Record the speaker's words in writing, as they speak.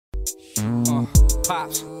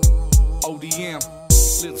Pops, ODM,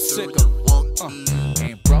 Lil Sicko,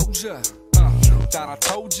 Ambrosia. Thought I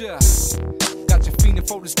told ya. Got you feeling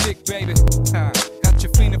for the stick, baby. Got you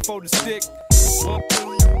feeling for the stick.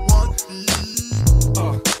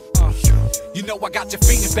 You know I got you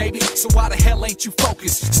feeling, baby. So why the hell ain't you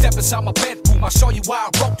focused? Step inside my bedroom, I'll show you why I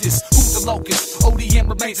wrote this. Who's the locust? ODM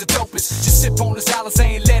remains the dopest. Just sip on this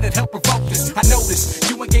Alizé and let it help provoke this. I noticed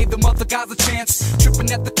you ain't gave them other guys a chance.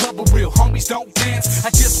 Tripping at the club, but real homies don't dance. I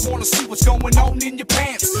just wanna see what's going on in your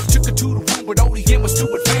pants. Took her to the room, but ODM was too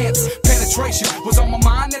advanced. Penetration was on my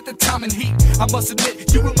mind at the time in heat. I must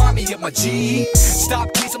admit, you remind me of my G.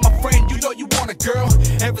 Stop teasing my friend, you know you want a girl.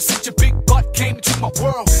 Ever since your big butt came into my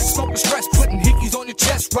world, smoking stress, putting hickeys on your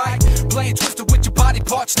chest, right? Playing twister with your body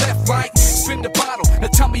parts left, right? Spin the bottle, now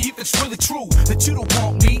tell me if it's really true that you don't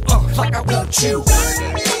want me, like I want you.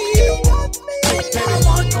 I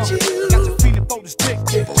want you. Got your feeling for this dick,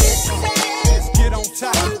 let's get on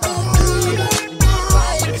top.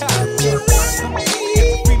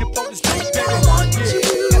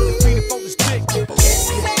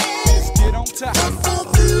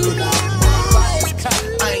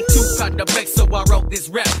 So I wrote this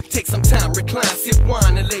rap. Take some time, recline, sip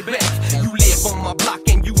wine and lay back. You live on my block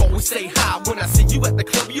and you always say hi. When I see you at the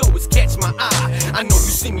club, you always catch my eye. I know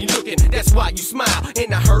you see me looking, that's why you smile.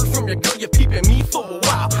 And I heard from your girl, you're peeping me for a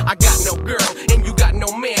while. I got no girl and you got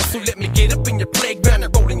no man, so let me get up in your playground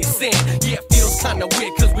and roll in your sand. Yeah, it feels kinda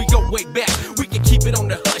weird cause we go way back. We can keep it on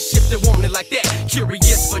the hush if they want it like that.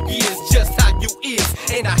 Curious for years, just how you is.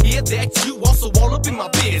 And I hear that you also all up in my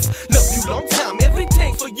biz. Love you long time,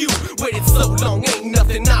 everything for you. Waited so long, ain't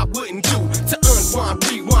nothing I wouldn't do to unwind,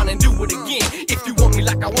 rewind, and do it again. If you want me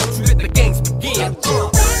like I want you, let the games begin. I got the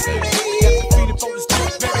feeling for this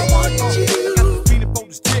dick, baby. I got the feeling for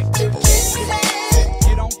this dick.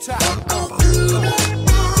 Get on top.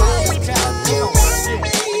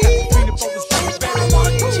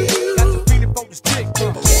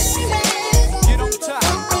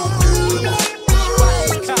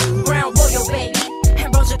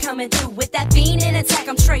 Coming through with that fiend and attack,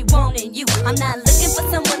 I'm straight wanting you. I'm not looking for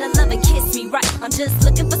someone to love and kiss me right. I'm just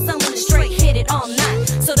looking for someone to straight hit it all night.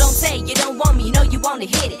 So don't say you don't want me, you know you wanna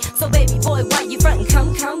hit it. So baby boy, why you frontin'?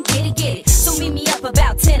 Come, get it. So meet me up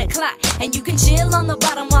about 10 o'clock, and you can chill on the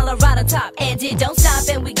bottom while I ride on top. And it don't stop,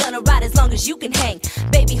 and we gonna ride as long as you can hang.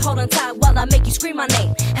 Baby, hold on tight while I make you scream my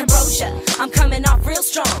name. Ambrosia, I'm coming off real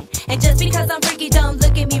strong. And just because I'm freaky, don't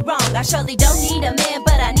look at me wrong. I surely don't need a man,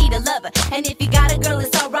 but I need a lover. And if you got a girl,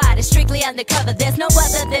 it's alright, it's strictly undercover. There's no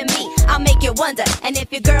other than me, I'll make you wonder. And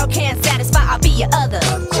if your girl can't satisfy, I'll be your other.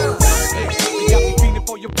 You got me feeling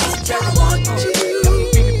for your pussy, baby. I want you. Got me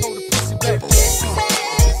feeling for the pussy, baby.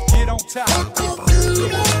 Let's get on top. Got me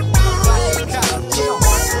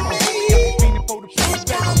feeling for the pussy,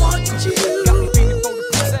 baby. I want you. Got me feeling for the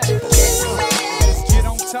pussy. Let's get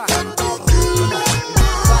on top.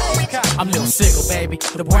 I'm Lil Sicko, baby,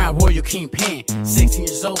 the brown royal kingpin. 16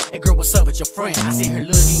 years old, hey girl, what's up with your friend? I see her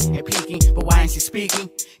looking and peeking, but why ain't she speaking?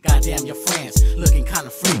 Goddamn, your friends looking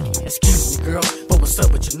kinda freaky. Excuse me, girl, but what's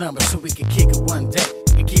up with your number? So we can kick it one day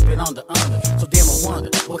and keep it on the under. So damn, I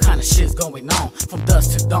wonder what kind of shit's going on. From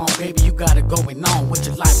dusk to dawn, baby, you got it going on. With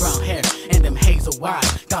your light brown hair and them hazel eyes,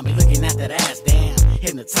 got me looking at that ass, damn,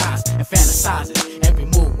 hypnotized and fantasizing. Every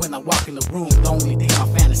move when I walk in the room, the only thing my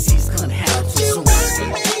fantasies couldn't handle too soon.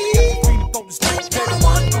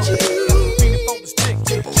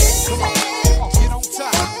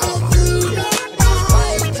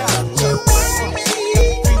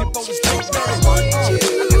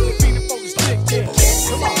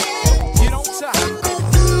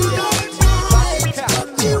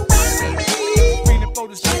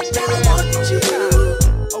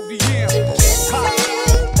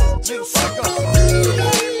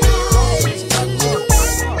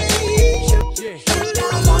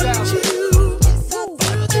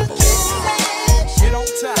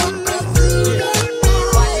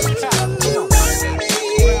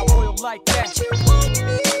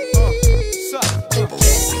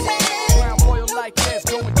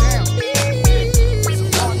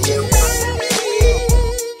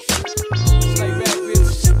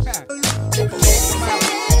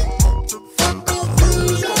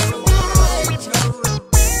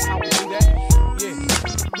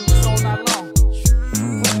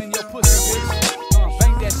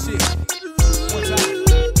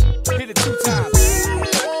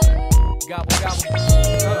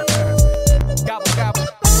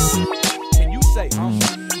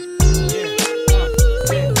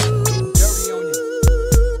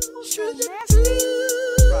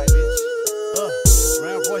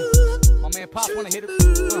 Pop wanna hit it.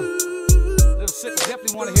 Lil Sicko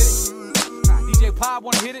definitely wanna hit it. DJ Pop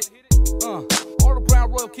wanna hit it? All the Brown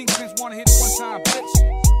Royal Kingpins wanna hit it one time,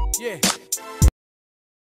 bitch. Yeah.